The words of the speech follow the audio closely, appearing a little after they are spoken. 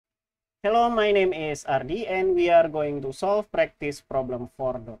Hello, my name is Ardi and we are going to solve practice problem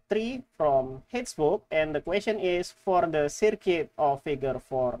 4.3 from Hayt's book, and the question is for the circuit of figure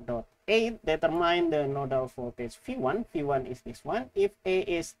 4.8, determine the nodal voltage V1. V1 is this one if A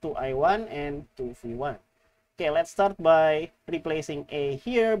is 2I1 and 2V1. Okay, let's start by replacing A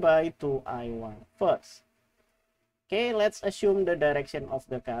here by 2I1 first. Okay, let's assume the direction of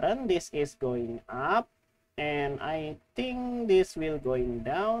the current. This is going up. And I think this will going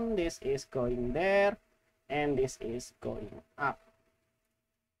down, this is going there, and this is going up.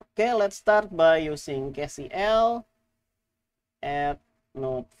 Okay, let's start by using KCL at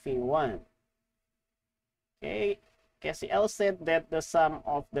node V1. Okay, KCL said that the sum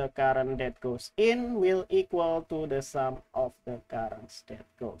of the current that goes in will equal to the sum of the currents that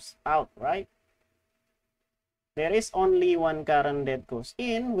goes out, right? There is only one current that goes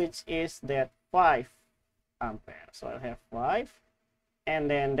in, which is that 5 ampere. So I'll have 5, and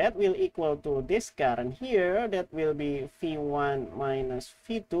then that will equal to this current here, that will be V1 minus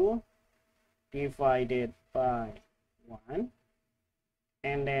V2 divided by 1,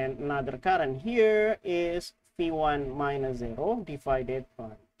 and then another current here is V1 minus 0 divided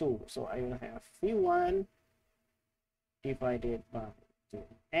by 2. So I will have V1 divided by 2,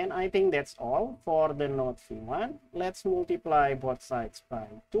 and I think that's all for the node V1. Let's multiply both sides by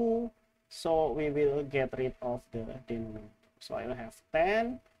 2. So we will get rid of the denominator. So I will have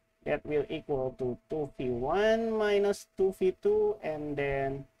 10. That will equal to 2V1 minus 2V2 and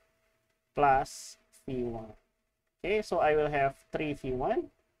then plus V1. Okay, so I will have 3V1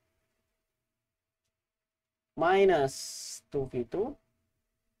 minus 2V2.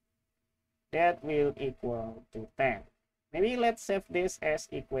 That will equal to 10. Maybe let's save this as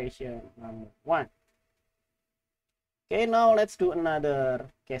equation number 1. Okay, now let's do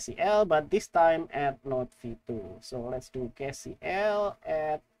another KCL, but this time at node V2. So let's do KCL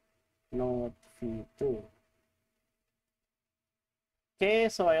at node V2. Okay,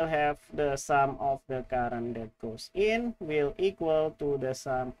 so I'll have the sum of the current that goes in will equal to the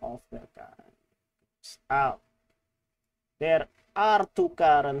sum of the current that goes out. There are two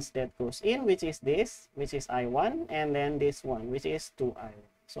currents that goes in, which is this, which is I1, and then this one, which is 2I1.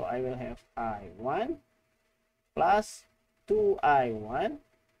 So I will have I1 plus 2I1,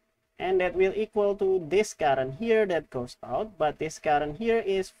 and that will equal to this current here that goes out, but this current here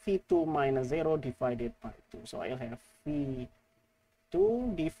is V2 minus 0 divided by 2. So I'll have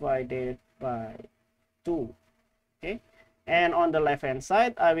V2 divided by 2. Okay, and on the left hand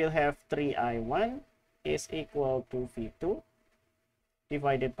side I will have 3I1 is equal to V2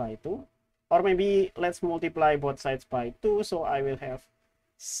 divided by 2, or maybe let's multiply both sides by 2. So I will have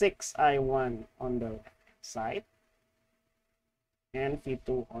 6I1 on the left hand side and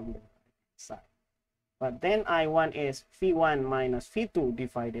V2 on the right side. But then I1 is V1 minus V2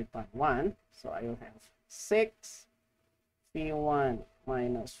 divided by 1. So I will have 6 V1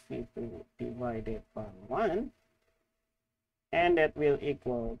 minus V2 divided by 1. And that will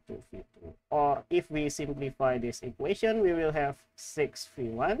equal to V2. Or if we simplify this equation, we will have 6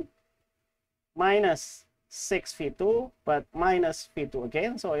 V1 minus 6 V2, but minus V2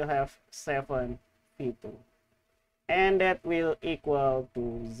 again. So you'll have 7 V2. And that will equal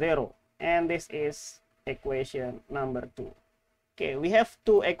to 0. And this is equation number 2. Okay, we have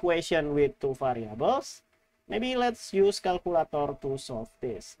two equations with two variables. Maybe let's use calculator to solve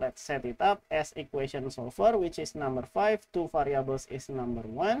this. Let's set it up as equation solver, which is number 5. Two variables is number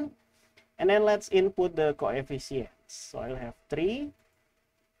 1. And then let's input the coefficients. So I'll have 3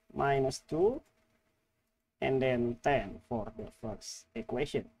 minus 2 and then 10 for the first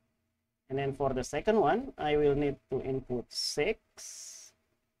equation. And then for the second one, I will need to input 6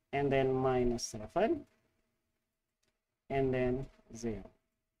 and then minus 7 and then 0.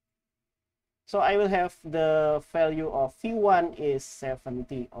 So I will have the value of V1 is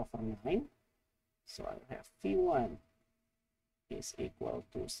 70 over 9. So I will have V1 is equal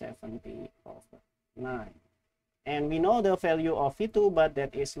to 70 over 9. And we know the value of V2, but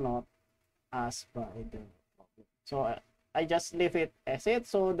that is not asked by the problem. So I just leave it as it.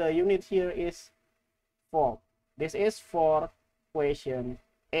 So the unit here is volt. This is for equation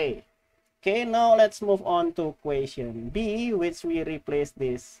A. Okay, now let's move on to equation B, which we replace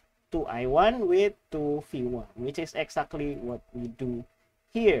this 2I1 with 2V1, which is exactly what we do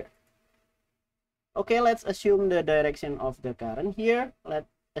here. Okay, let's assume the direction of the current here. Let's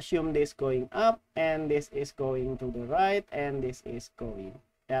assume this going up, and this is going to the right, and this is going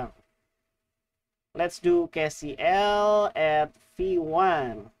down. Let's do KCL at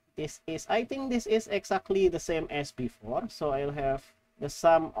V1. This is, I think this is exactly the same as before. So I'll have the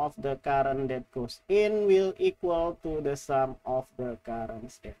sum of the current that goes in will equal to the sum of the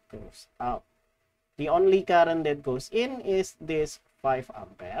currents that goes out. The only current that goes in is this 5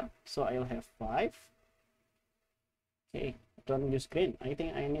 ampere. So I'll have 5. Okay, don't use green. I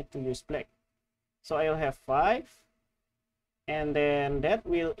think I need to use black. So I'll have 5. And then that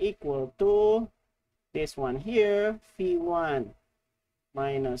will equal to this one here, V1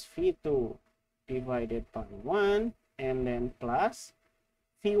 minus V2 divided by 1. And then plus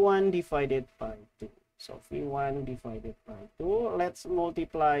V1 divided by 2. So V1 divided by 2. Let's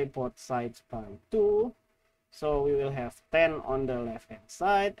multiply both sides by 2. So we will have 10 on the left hand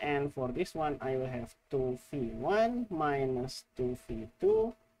side. And for this one, I will have 2V1 minus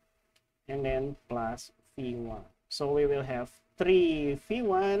 2V2. And then plus V1. So we will have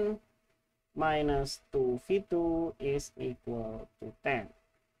 3V1 minus 2V2 is equal to 10.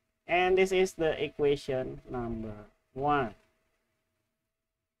 And this is the equation number 1.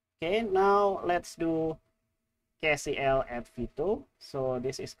 Okay, now let's do KCL at V2. So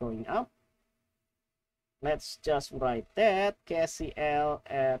this is going up. Let's just write that KCL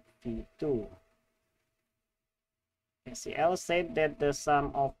at V2. KCL said that the sum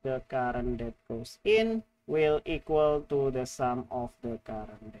of the current that goes in will equal to the sum of the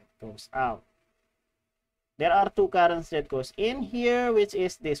current that goes out. There are two currents that goes in here, which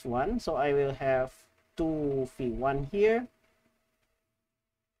is this one. So I will have 2V1 here.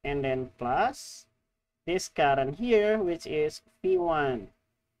 And then plus this current here, which is V1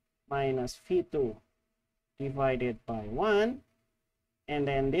 minus V2 divided by 1. And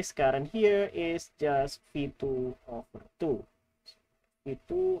then this current here is just V2 over 2.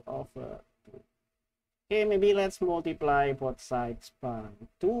 V2 over 2. Okay, maybe let's multiply both sides by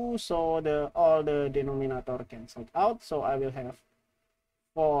 2. So all the denominator cancelled out. So I will have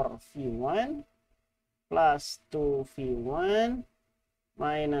 4V1 plus 2V1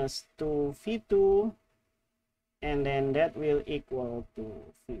 minus 2V2, and then that will equal to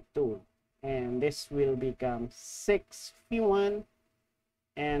V2, and this will become 6V1,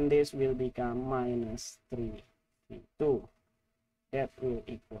 and this will become minus 3V2. That will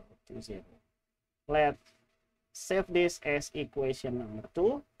equal to 0. Let's save this as equation number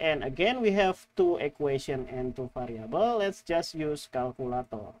 2, and again we have two equation and two variable. Let's just use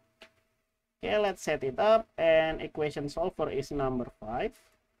calculator. Okay, let's set it up, and equation solver is number 5,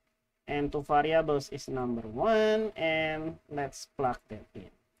 and two variables is number 1, and let's plug that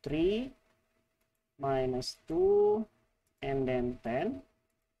in. 3 minus 2, and then 10.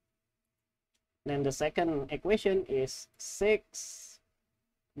 Then the second equation is 6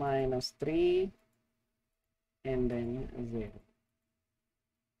 minus 3, and then 0.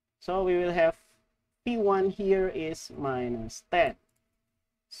 So we will have P1 here is minus 10.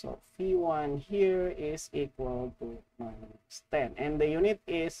 So V1 here is equal to minus 10. And the unit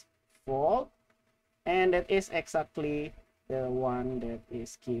is volt. And that is exactly the one that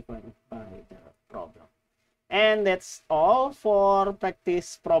is given by the problem. And that's all for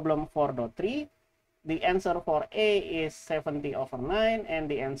practice problem 4.3. The answer for A is 70/9. And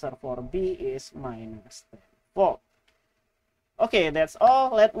the answer for B is minus 10 volt. Okay, that's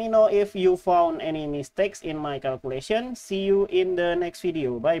all. Let me know if you found any mistakes in my calculation. See you in the next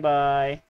video. Bye-bye.